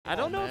I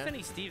don't know if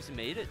any Steves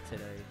made it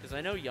today, because I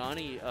know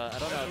Yanni, I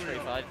don't know how Trey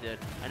 5 did.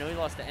 I know he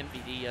lost to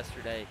MVD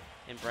yesterday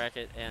in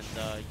bracket, and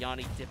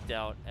Yanni dipped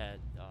out at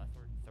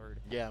third.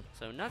 Yeah.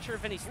 So not sure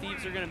if any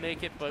Steves are going to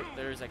make it, but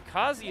there's a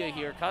Kazuya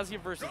here. Kazuya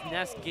versus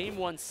Ness, game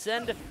 1.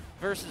 Send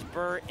versus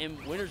Burr in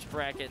winner's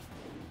bracket.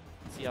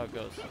 Let's see how it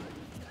goes.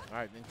 All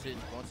right, Vincent,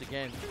 once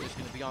again, is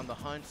going to be on the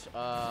hunt.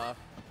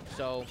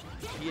 So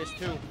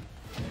PS2,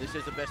 this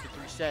is the best of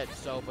 3 sets.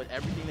 So, but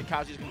everything that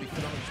Kazuya is going to be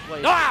put on display,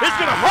 it's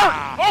going to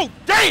hurt. Oh,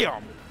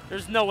 damn!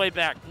 There's no way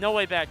back. No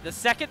way back. The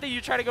second that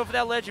you try to go for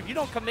that ledge, if you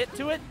don't commit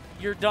to it,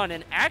 you're done.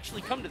 And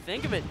actually, come to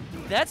think of it,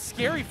 that's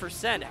scary for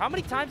Send. How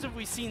many times have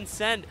we seen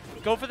Send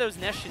go for those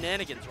Ness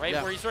shenanigans, right?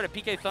 Yeah. Where he sort of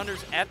PK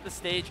Thunders at the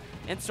stage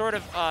and sort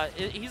of,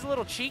 he's a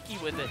little cheeky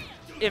with it.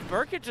 If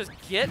Burr could just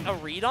get a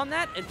read on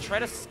that and try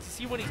to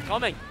see when he's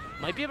coming,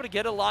 might be able to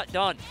get a lot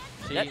done.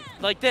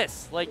 Like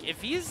this. Like,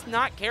 if he's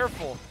not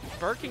careful,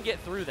 Burr can get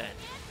through that.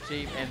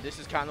 See, and this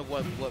is kind of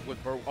what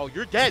Burr. Oh,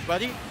 you're dead,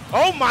 buddy.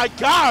 Oh my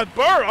God,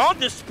 Burr on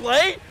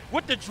display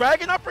with the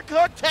Dragon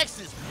Uppercut.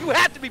 Texas, you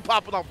have to be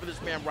popping off for this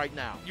man right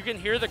now. You can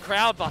hear the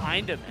crowd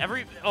behind him.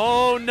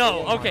 Oh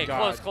no. Oh okay,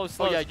 close.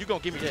 Oh yeah, you gonna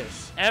give me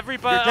this?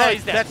 Everybody. You're dead. Oh,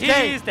 he's dead. That's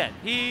he's dead.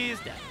 He's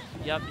dead.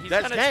 Yep. He's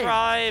That's gonna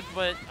try,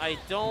 but I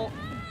don't.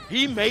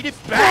 He made it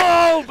back.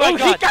 Oh my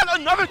God. He got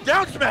another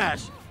down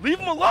smash. Leave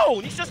him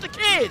alone. He's just a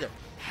kid.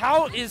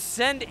 How is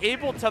Send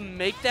able to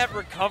make that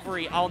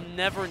recovery? I'll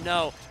never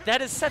know.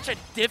 That is such a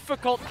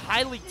difficult,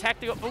 highly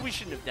technical, but we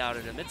shouldn't have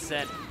doubted him. It's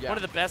Send, one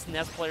of the best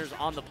Ness players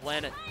on the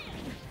planet.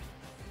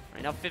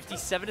 Right now,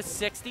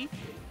 57-60.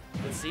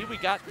 Let's see, we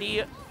got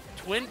the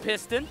twin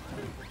piston.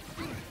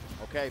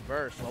 Okay,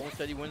 Burr, slow and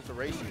steady wins the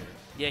race here.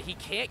 Yeah, he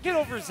can't get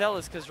over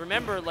Zealous because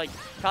remember, like,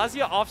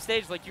 Kazuya off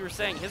stage, like you were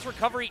saying, his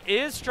recovery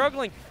is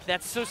struggling.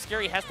 That's so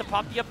scary. He has to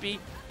pop the up B.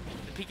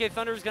 The PK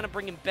Thunder is going to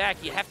bring him back.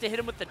 You have to hit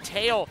him with the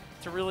tail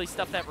to really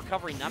stuff that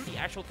recovery, not the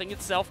actual thing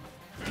itself.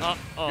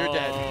 You're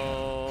dead.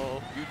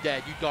 You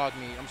dead. You dogged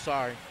me. I'm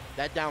sorry.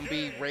 That down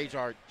B rage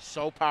art,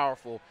 so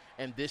powerful.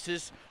 And this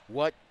is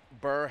what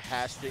Burr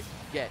has to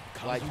get.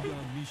 Like,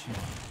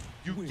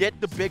 you get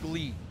the big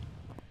lead.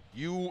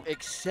 You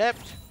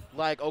accept,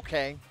 like,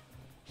 okay,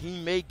 he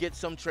may get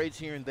some trades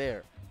here and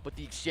there, but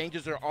the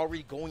exchanges are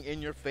already going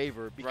in your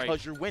favor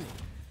because you're winning.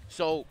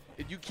 So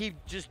if you keep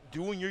just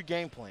doing your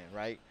game plan,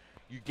 right?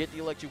 You get the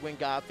electric wing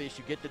godfish,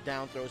 you get the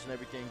down throws and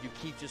everything, you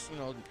keep just, you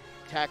know,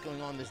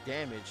 tackling on this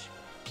damage,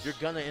 you're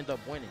gonna end up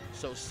winning.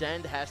 So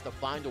Send has to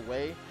find a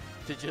way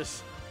to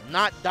just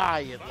not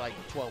die at like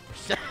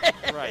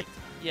 12%. Right.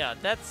 Yeah,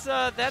 that's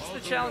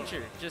the challenge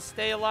here. Just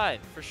stay alive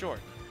for sure.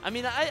 I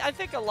mean, I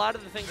think a lot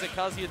of the things that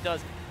Kazuya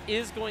does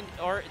is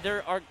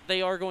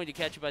they are going to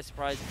catch you by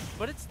surprise,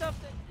 but it's stuff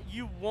that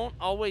you won't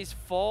always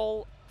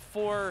fall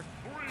for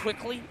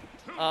quickly.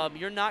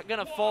 You're not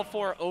going to fall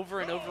for over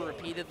and over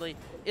repeatedly.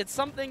 It's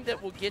something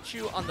that will get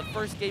you on the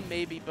first game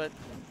maybe, but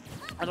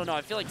I don't know.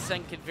 I feel like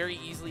Sen can very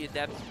easily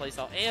adapt his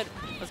playstyle. And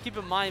let's keep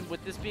in mind,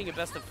 with this being a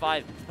best of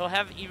 5, he'll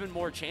have even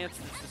more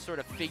chances to sort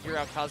of figure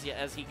out Kazuya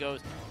as he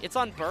goes. It's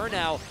on Burr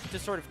now to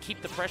sort of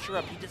keep the pressure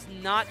up. He does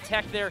not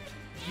tech there.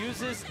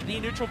 Uses the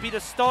neutral B to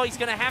stall. He's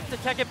going to have to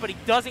tech it, but he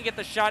doesn't get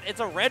the shot.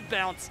 It's a red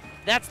bounce.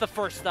 That's the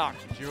first stock.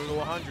 0 to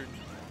 100.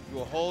 You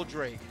a whole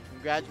Drake.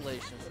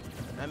 Congratulations.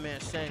 That man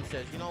Sen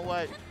says, you know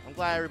what? I'm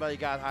glad everybody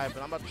got high,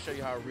 but I'm about to show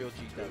you how a real G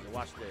does it.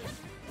 Watch this.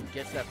 He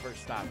gets that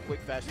first stop.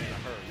 Quick, fast, and in a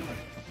hurry.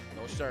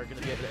 No, sir. Going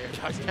to be able to air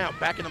charge down.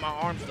 Back into my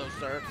arms, though,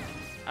 sir.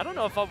 I don't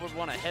know if I would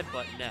want to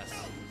headbutt Ness.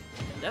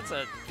 That's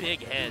a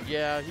big head.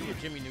 Yeah, he a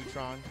Jimmy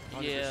Neutron.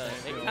 Yeah,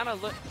 it kind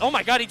of look. Oh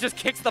my God, he just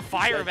kicks the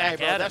fire back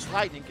bro, at him. That's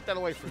lightning. Get that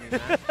away from me,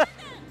 man.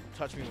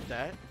 Touch me with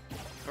that.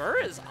 Burr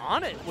is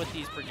on it with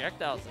these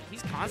projectiles.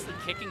 He's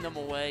constantly kicking them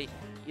away.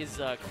 He's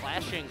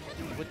clashing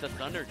with the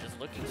Thunder, just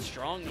looking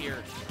strong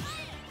here.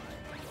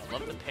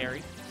 Love the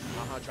parry.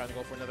 Trying to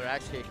go for another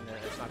axe kick, and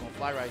it's not going to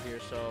fly right here.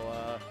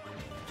 So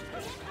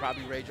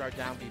probably Rage Art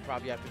down B,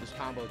 probably after this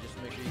combo, just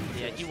to make sure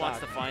he he wants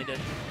to find it.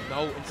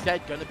 No,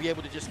 instead, going to be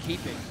able to just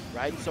keep it,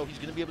 right? So he's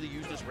going to be able to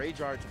use this Rage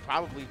Art to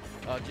probably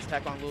just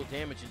tack on a little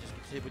damage and just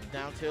get hit with the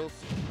down tilts.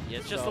 Yeah,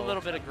 it's just a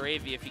little bit of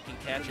gravy if he can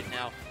catch it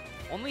now.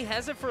 Only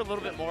has it for a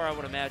little bit more, I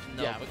would imagine,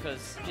 though,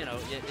 because, you know,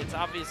 it's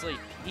obviously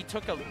he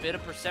took a bit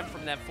of percent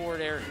from that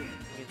forward air.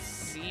 You can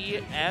see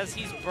as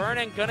he's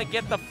burning, going to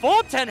get the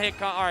full 10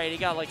 hit. All right, he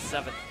got like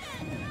 7.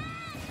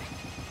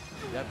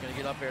 Yep, going to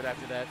get up aired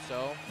after that,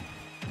 so.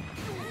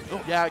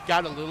 Yeah,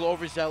 got a little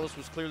overzealous,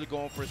 was clearly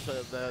going for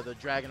the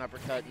Dragon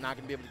Uppercut. Not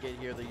going to be able to get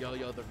here, the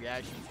yo-yo, the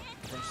reactions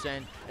from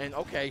Sen. And,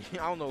 okay, I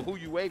don't know who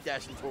you wave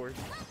dashing towards.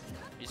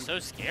 He's so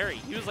scary.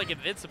 He was, like,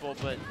 invincible,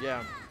 but.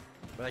 Yeah,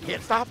 but I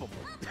can't stop him.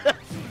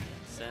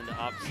 Send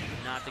up,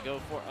 not to go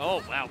for.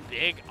 Oh, wow,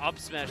 big up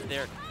smash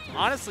there.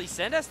 Honestly,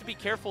 Send has to be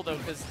careful, though,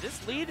 because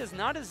this lead is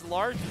not as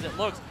large as it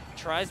looks.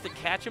 Tries to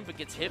catch him, but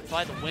gets hit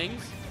by the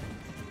wings.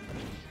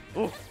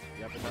 Ooh.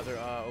 Yep, another,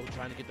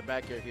 trying to get the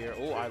back air here.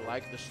 Oh, I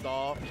like the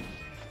stall.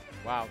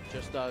 Wow,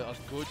 just a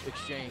good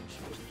exchange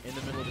in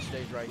the middle of the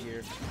stage right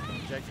here.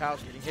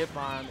 Projectiles getting hit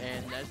by him,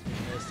 and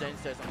Sen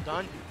says, I'm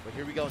done. But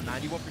here we go,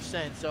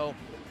 91%. So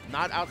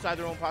not outside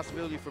their own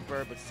possibility for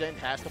Burr, but Sen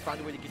has to find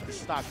a way to get the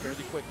stock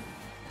fairly quick.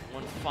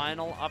 One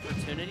final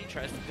opportunity,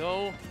 tries to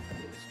go.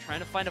 He's trying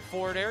to find a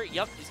forward air.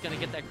 Yep, he's going to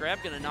get that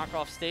grab, going to knock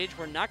off stage.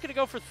 We're not going to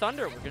go for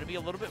Thunder. We're going to be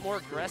a little bit more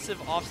aggressive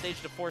off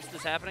stage to force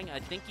this happening. I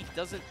think he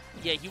doesn't,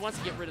 yeah, he wants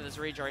to get rid of this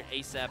Rage Art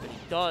ASAP, and he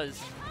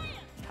does.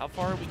 How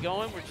far are we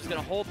going? We're just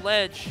going to hold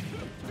ledge.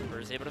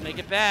 Burr's able to make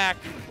it back.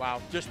 Wow,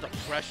 just the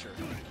pressure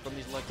from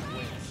these ledge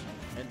wins.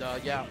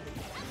 And yeah.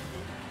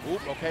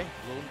 Oop, okay.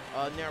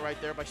 Little nair right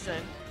there by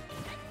Sen.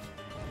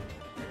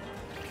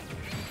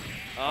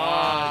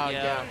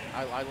 Yeah.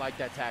 I like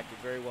that tactic.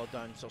 Very well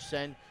done. So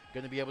Sen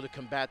going to be able to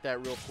combat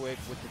that real quick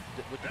with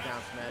the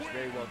down smash.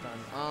 Very well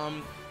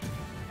done.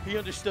 He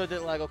understood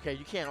that, like, okay,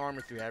 you can't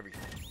armor through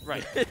everything.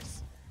 Right. You're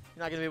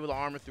not going to be able to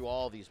armor through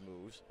all these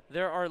moves.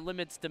 There are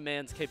limits to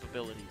man's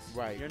capabilities.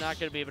 Right. You're not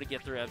going to be able to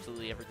get through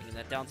absolutely everything, and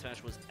that down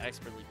smash was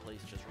expertly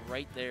placed just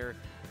right there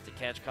to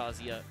catch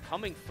Kazuya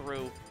coming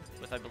through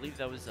with, I believe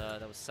that was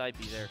side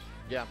B there.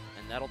 Yeah.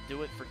 And that'll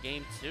do it for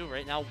game 2.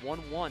 Right now,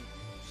 1-1.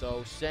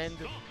 So Sen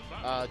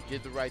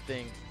did the right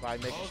thing by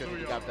making sure that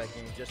he got that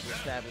game, just to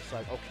establish,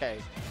 like, okay,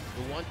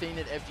 the one thing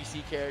that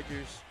FGC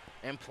characters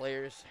and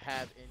players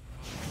have in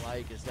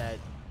like is that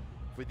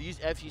for these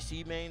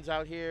FGC mains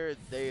out here,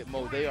 they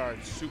are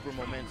super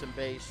momentum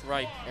based.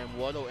 Right. And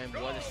what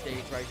a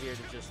stage right here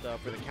to just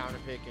for the counter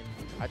pick. And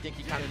I think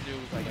he kind of knew,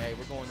 like, hey,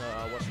 we're going to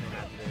what's the name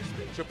after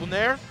this? Triple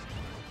nair.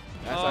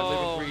 That's like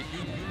living free.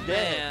 You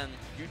dead. Man.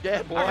 You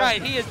dead, boy. All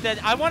right, he is dead.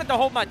 I wanted to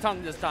hold my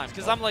tongue this time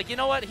because I'm like, you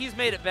know what? He's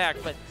made it back.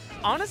 But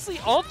honestly,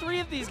 all 3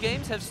 of these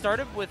games have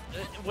started with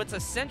what's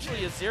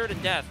essentially a 0 to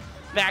death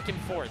back and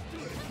forth.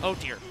 Oh,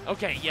 dear.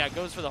 Okay, yeah,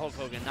 goes for the Hulk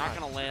Hogan. Not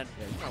going to land.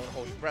 Yeah, you might want to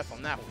hold your breath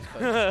on that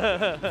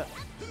one.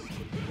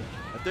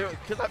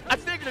 Because I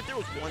figured if there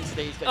was one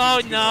stage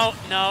that no.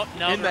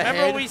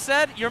 Remember what we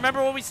said? You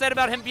remember what we said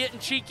about him getting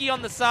cheeky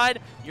on the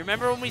side? You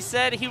remember when we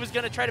said he was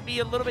going to try to be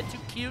a little bit too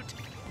cute?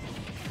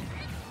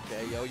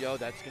 Okay, yo,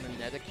 that's going to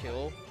net a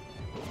kill.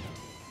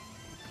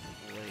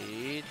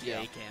 Wait,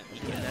 yeah, he can't.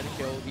 He's going to net a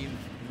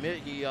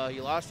kill.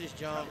 He lost his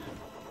jump.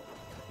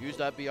 Used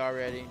up B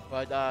already,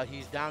 but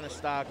he's down in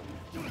stock.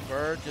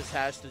 Burr just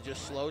has to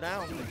just slow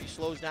down. If he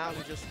slows down,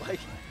 he just like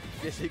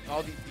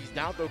all these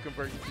down throw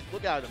conversions.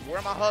 Look at him.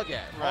 Where my hug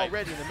at? Right.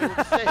 Already in the middle of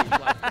the stage.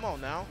 Like, come on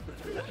now.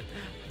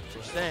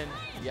 So Sen,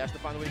 he has to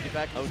find a way to get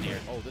back. Oh dear.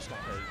 Oh, this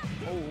gonna hurt.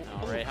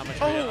 All right, how much?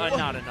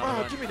 Not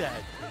another one. Give me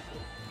that.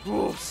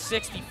 Ooh,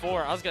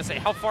 64. I was gonna say,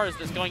 how far is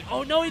this going?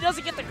 Oh no, he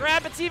doesn't get the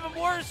grab. It's even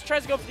worse.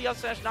 Tries to go for the up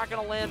smash, not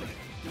gonna land.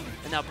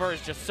 And now Burr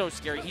is just so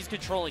scary. He's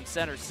controlling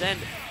center. Sen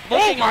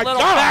looking a little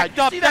backed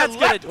up. That's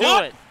going to do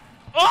it.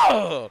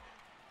 Oh!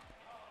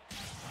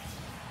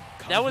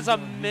 That was a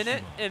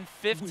minute and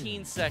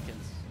 15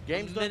 seconds.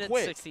 Game's done minute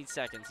quick. 16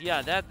 seconds.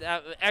 Yeah,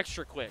 that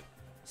extra quick.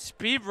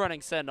 Speed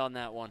running Send on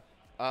that one.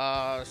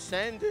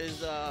 Send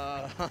is,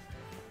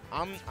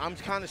 I'm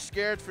kind of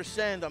scared for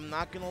Send. I'm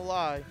not going to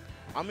lie.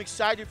 I'm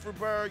excited for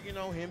Burr, you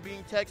know, him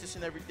being Texas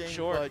and everything.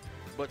 Sure.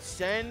 But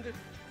Send,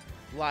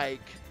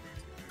 like,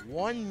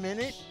 1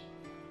 minute,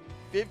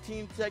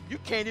 15 seconds. You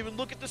can't even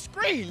look at the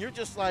screen. You're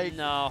just like,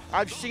 no.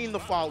 I've seen the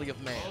folly of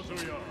man.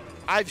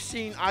 I've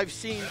seen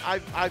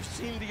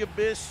the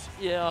abyss.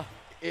 Yeah.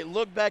 It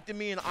looked back to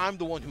me, and I'm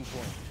the one who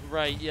blinked.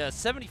 Right. Yeah.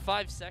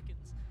 75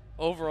 seconds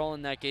overall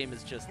in that game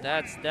is just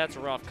that's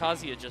rough.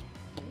 Kazuya just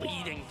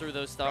bleeding through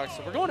those stocks.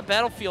 So we're going to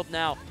Battlefield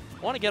now.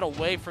 Want to get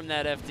away from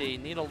that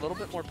FD. Need a little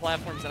bit more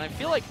platforms, and I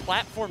feel like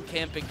platform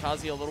camping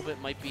Kazuya a little bit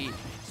might be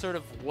sort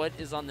of what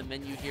is on the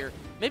menu here.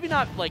 Maybe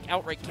not like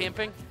outright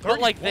camping,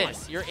 but like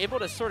this. You're able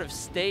to sort of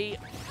stay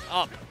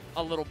up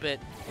a little bit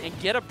and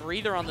get a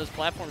breather on those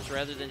platforms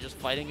rather than just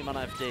fighting him on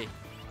FD.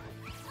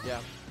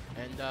 Yeah,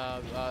 and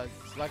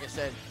like I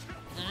said,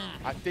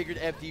 I figured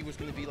FD was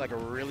going to be like a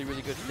really,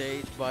 really good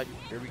stage, but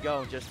here we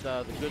go. Just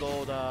the good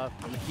old, I'm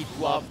going to keep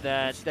you Love up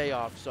that. and stay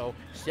off. So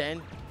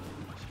Sen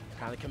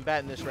kind of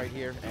combating this right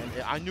here, and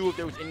I knew if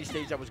there was any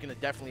stage that was going to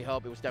definitely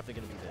help, it was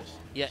definitely going to be this.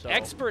 Yeah, so.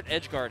 Expert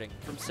edge guarding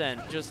from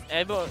Sen. Just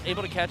able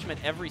to catch him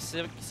at every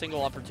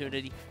single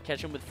opportunity.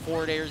 Catch him with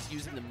forward airs,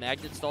 using the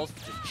magnet stalls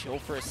to just chill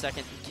for a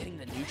second, and getting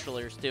the neutral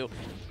airs too.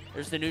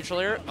 There's the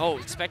neutral air. Oh,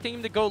 expecting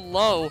him to go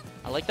low.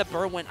 I like that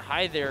Burr went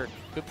high there.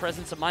 Good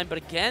presence of mind, but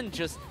again,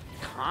 just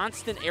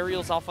constant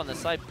aerials off on the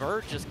side.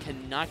 Burr just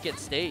cannot get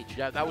stage.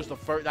 Yeah, that was the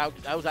first.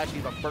 That was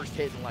actually the first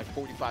hit in like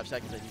 45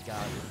 seconds that he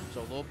got.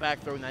 So a little back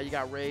throw. Now you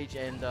got rage,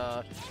 and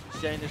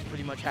Sanders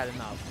pretty much had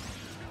enough.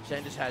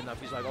 Sanders had enough.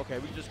 He's like, okay,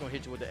 we're just gonna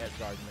hit you with the edge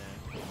guard,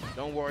 man.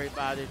 Don't worry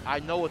about it. I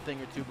know a thing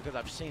or two because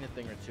I've seen a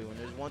thing or two, and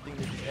there's one thing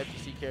that these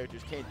FGC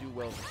characters can't do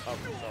well is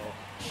cover.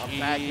 So a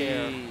back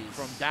air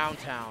from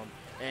downtown,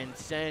 and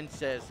Sen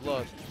says,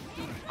 look,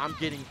 I'm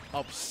getting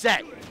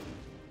upset.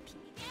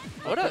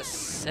 What a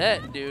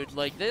set, dude.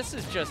 Like, this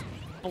is just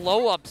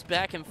blow-ups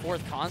back and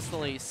forth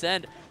constantly.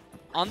 Send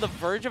on the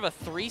verge of a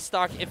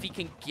 3-stock if he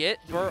can get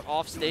Burr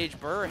off stage.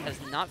 Burr has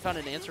not found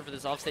an answer for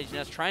this offstage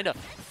Ness, trying to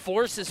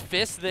force his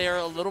fist there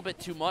a little bit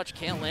too much.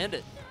 Can't land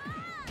it.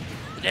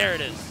 There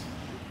it is.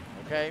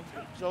 Okay,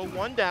 so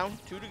 1 down,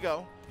 2 to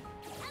go.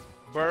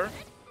 Burr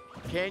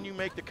can you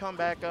make the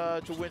comeback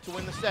to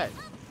win the set?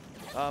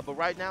 But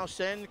right now,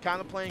 Sen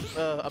kind of playing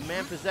a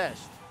man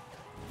possessed.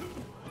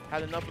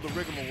 Had enough of the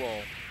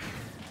rigmarole.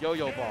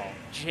 Yo-yo ball.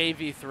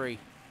 JV3.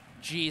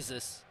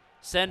 Jesus.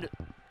 Send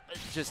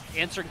just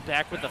answering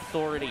back with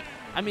authority.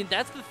 I mean,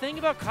 that's the thing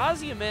about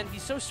Kazuya, man.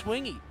 He's so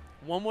swingy.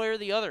 One way or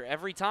the other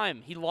every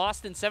time. He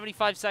lost in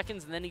 75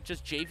 seconds, and then he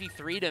just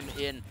JV3'd him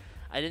in.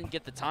 I didn't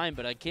get the time,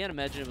 but I can't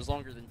imagine it was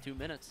longer than 2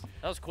 minutes.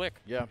 That was quick.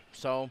 Yeah,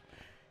 so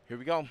here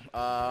we go.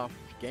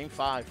 Game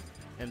 5.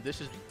 And this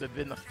has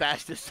been the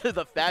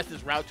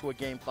fastest route to a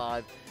Game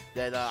 5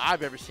 that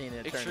I've ever seen in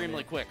a Extremely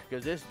tournament. quick.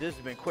 Because this has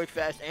been quick,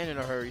 fast, and in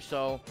a hurry.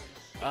 So,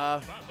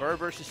 Burr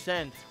versus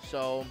Sen.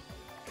 So,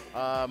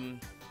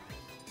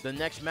 the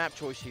next map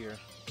choice here.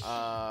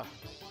 I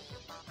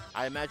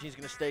imagine he's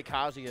going to stay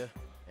Kazuya.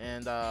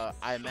 And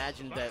I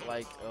imagine that,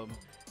 like,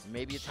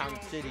 maybe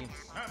Atomic City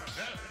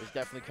is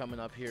definitely coming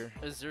up here.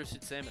 Is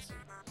Zersuit Samus?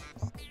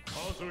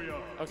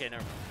 Okay,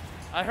 never mind.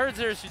 I heard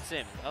Zersuit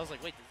Samus. I was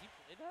like, wait, does he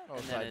play that? I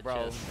was like,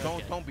 bro,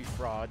 don't be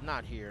fraud.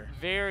 Not here.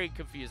 Very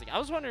confusing. I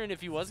was wondering if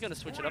he was going to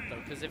switch it up,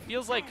 though, because it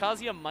feels like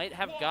Kazuya might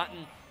have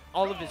gotten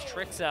all of his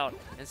tricks out,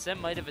 and Sen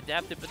might have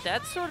adapted. But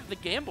that's sort of the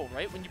gamble,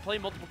 right? When you play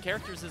multiple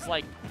characters, is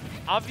like,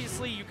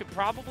 obviously you could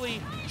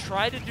probably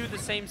try to do the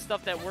same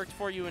stuff that worked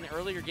for you in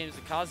earlier games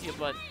with Kazuya,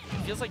 but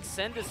it feels like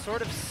Sen has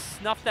sort of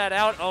snuffed that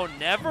out. Oh,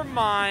 never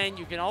mind.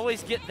 You can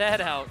always get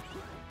that out.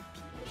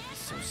 He's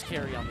so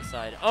scary on the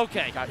side.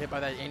 Okay. Got hit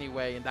by that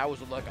anyway, and that was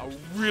like a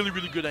really,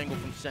 really good angle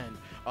from Sen.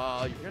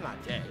 You're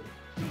not dead.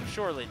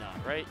 Surely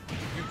not, right?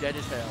 You dead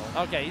as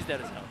hell. Okay, he's dead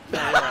as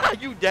hell.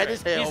 You dead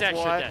as hell, He's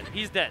actually boy. dead.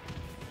 He's dead.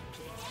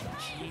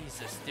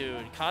 Jesus,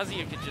 dude.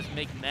 Kazuya could just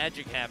make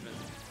magic happen.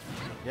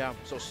 Yeah,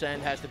 so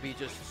Sen has to be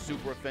just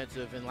super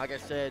offensive. And like I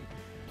said,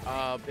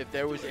 if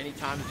there was any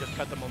time to just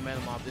cut the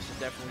momentum off, this is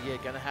definitely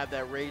it. Gonna have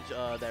that rage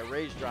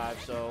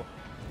drive. So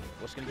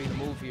what's gonna be the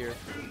move here?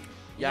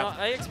 Yeah, you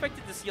know, I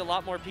expected to see a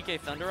lot more PK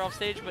Thunder off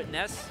stage, but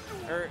Ness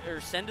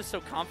or Send is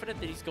so confident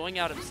that he's going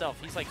out himself.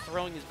 He's like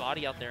throwing his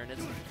body out there, and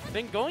it's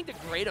been going to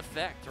great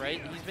effect,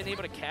 right? He's been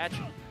able to catch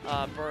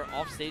Burr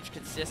off stage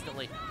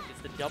consistently.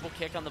 Gets the double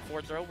kick on the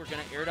forward throw. We're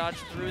gonna air dodge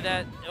through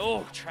that.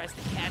 Oh, tries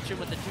to catch him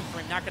with the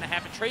 2-frame. Not gonna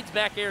happen. Trades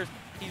back airs.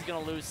 He's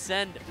gonna lose.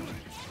 Send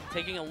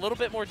taking a little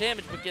bit more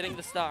damage, but getting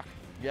the stock.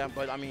 Yeah,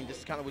 but I mean, this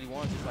is kind of what he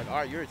wants. It's like, all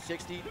right, you're at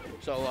 60,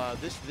 so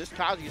this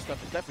Kazuya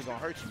stuff is definitely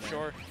gonna hurt you, man.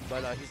 Sure.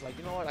 But he's like,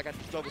 you know what? I got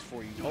these struggles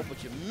for you. Oh,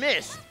 but you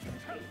missed.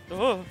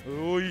 Oh,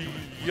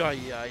 yeah.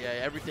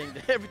 Everything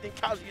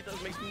Kazuya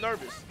does makes me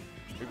nervous.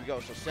 Here we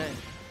go. So Sen,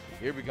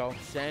 here we go.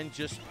 Sen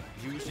just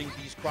using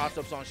these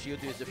cross-ups on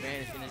shield to his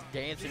advantage and is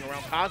dancing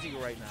around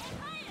Kazuya right now.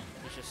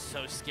 it's just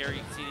so scary.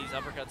 You can see these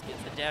uppercuts.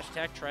 Gets the dash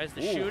attack, tries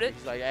to shoot it.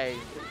 He's like, hey,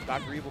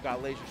 Dr. Evil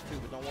got lasers too,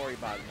 but don't worry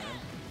about it, man.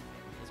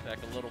 Goes back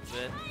a little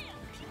bit.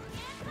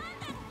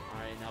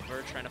 All right, now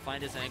Burr trying to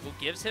find his angle,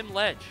 gives him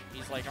ledge.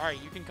 He's like, all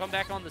right, you can come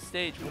back on the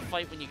stage. We'll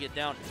fight when you get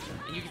down.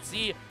 And you can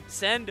see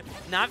Send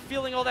not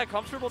feeling all that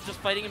comfortable, just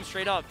fighting him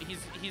straight up.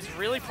 He's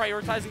really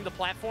prioritizing the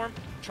platform,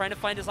 trying to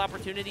find his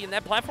opportunity, and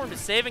that platform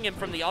is saving him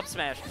from the up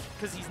smash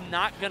because he's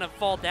not going to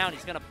fall down.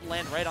 He's going to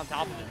land right on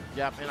top of it.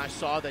 Yeah, and I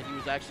saw that he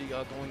was actually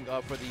going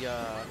for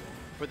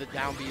the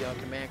down B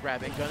command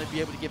grab and going to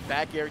be able to get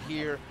back air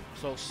here.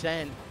 So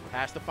Sen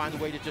has to find a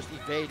way to just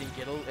evade and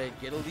get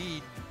a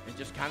lead and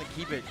just kind of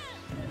keep it.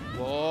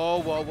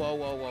 Whoa.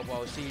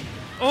 See.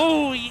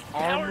 Oh, he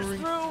powers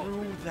armoring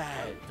through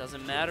that.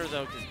 Doesn't matter,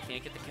 though, because he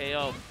can't get the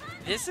KO.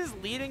 This is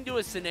leading to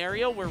a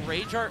scenario where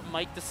Rage Art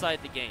might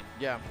decide the game.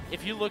 Yeah.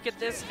 If you look at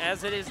this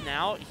as it is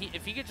now,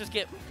 if he could just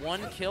get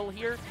one kill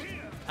here,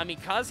 I mean,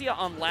 Kazuya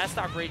on last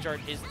stock Rage Art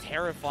is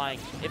terrifying.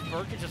 If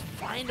Burr could just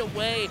find a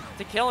way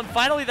to kill him,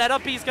 finally that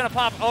up B is going to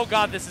pop. Oh,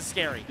 God, this is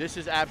scary. This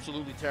is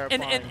absolutely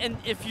terrifying. And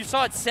if you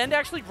saw it, Send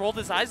actually rolled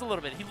his eyes a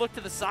little bit. He looked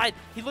to the side.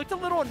 He looked a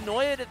little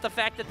annoyed at the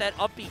fact that that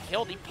up B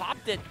killed. He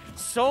popped it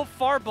so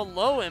far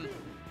below him.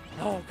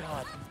 Oh,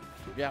 God.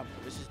 Yeah,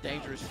 this is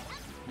dangerous.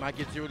 Might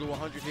get 0 to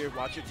 100 here.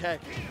 Watch your tech.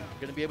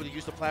 Gonna be able to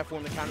use the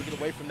platform to kind of get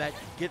away from that.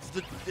 Gets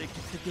the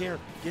dare.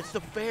 Gets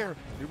the fair.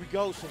 Here we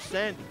go. So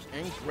Sen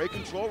in great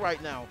control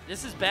right now.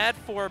 This is bad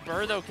for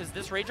Burr, though, because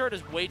this Rage Art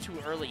is way too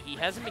early. He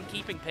hasn't been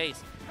keeping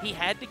pace. He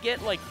had to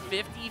get like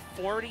 50,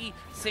 40,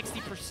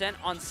 60%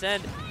 on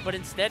Send, but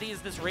instead he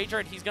is this Rage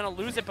Art. He's going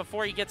to lose it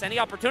before he gets any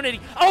opportunity.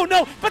 Oh,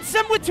 no, but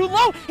Send went too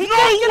low. He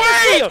can't get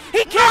the steal.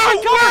 He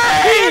can't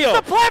recover. He hits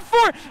the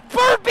platform.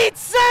 Burr beats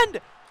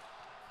Send.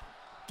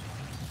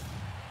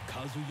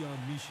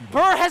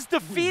 Burr has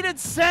defeated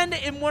Send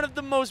in one of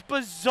the most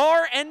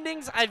bizarre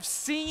endings I've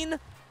seen.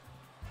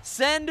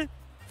 Send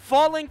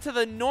falling to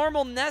the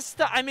normal Ness.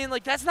 I mean,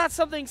 like, that's not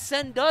something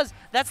Send does.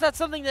 That's not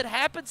something that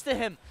happens to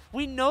him.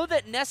 We know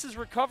that Ness's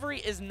recovery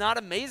is not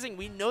amazing.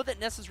 We know that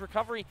Ness's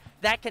recovery,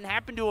 that can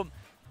happen to him,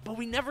 but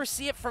we never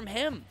see it from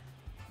him.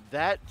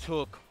 That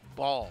took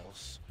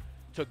balls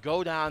to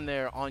go down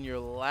there on your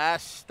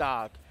last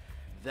stock.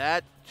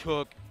 That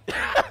took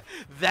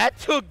that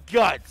took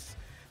guts.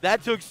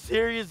 That took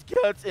serious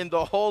guts, and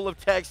the whole of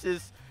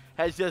Texas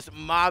has just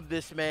mobbed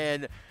this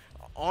man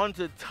on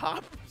to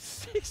top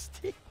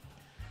 60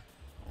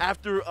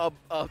 after a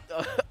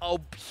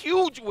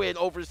huge win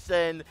over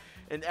Sen,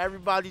 and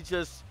everybody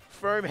just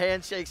firm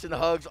handshakes and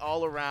hugs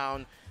all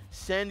around.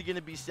 Sen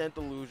gonna be sent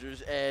to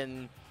losers,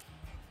 and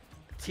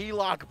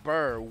TLOC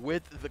Burr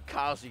with the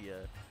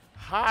Kazuya.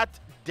 Hot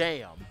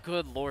damn.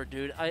 Good Lord,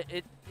 dude.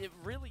 It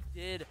really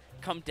did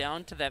come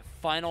down to that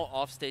final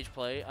offstage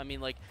play. I mean,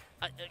 like,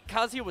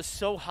 Kazuya was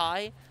so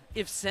high.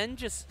 If Sen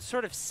just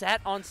sort of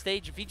sat on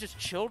stage, if he just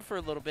chilled for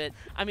a little bit,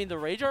 I mean, the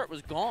rage art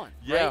was gone,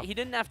 right? He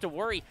didn't have to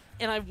worry.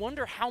 And I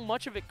wonder how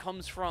much of it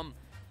comes from,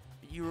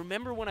 you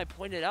remember when I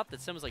pointed out that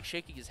Sen was, like,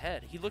 shaking his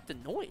head? He looked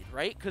annoyed,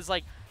 right? Because,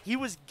 like, he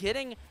was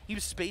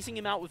spacing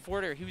him out with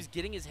forward air. He was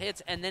getting his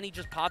hits, and then he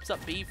just pops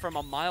up B from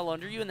a mile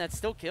under you, and that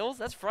still kills?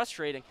 That's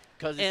frustrating.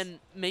 And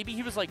maybe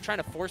he was, like, trying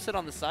to force it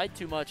on the side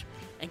too much,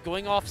 and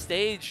going off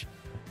stage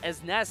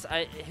as Ness,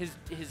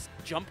 his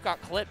jump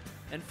got clipped.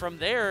 And from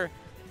there,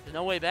 there's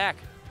no way back.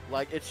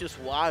 Like, it's just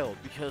wild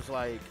because,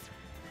 like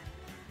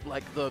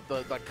the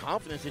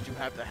confidence that you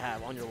have to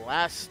have on your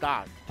last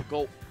stock to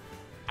go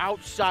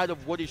outside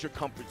of what is your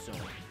comfort zone,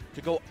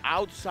 to go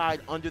outside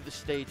under the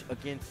stage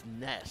against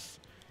Ness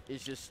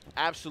is just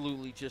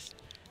absolutely just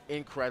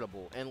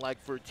incredible. And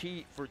like for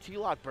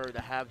TLOC Burr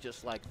to have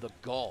just like the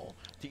gall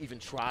to even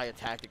try a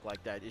tactic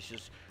like that is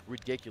just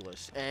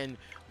ridiculous. And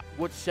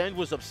what Sen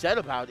was upset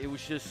about,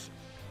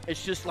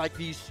 it's just like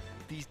these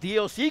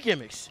DLC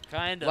gimmicks.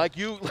 Kinda. Like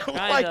you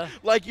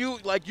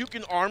you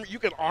can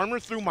armor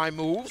through my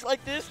moves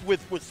like this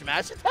with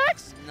smash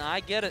attacks? Nah,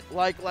 I get it.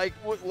 Like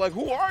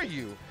who are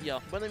you? Yeah.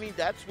 But I mean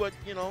that's what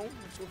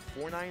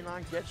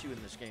 $4.99 gets you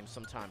in this game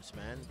sometimes,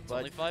 man. It's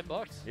only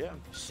 $5. Yeah.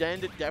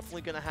 Send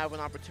definitely gonna have an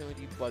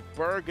opportunity, but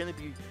Burr gonna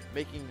be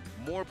making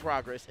more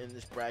progress in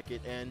this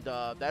bracket, and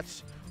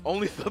that's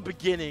only the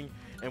beginning.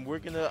 And we're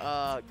going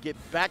to get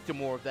back to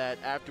more of that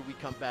after we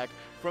come back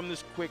from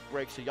this quick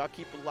break. So y'all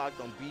keep it locked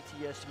on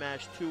BTS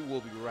Smash 2. We'll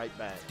be right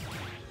back.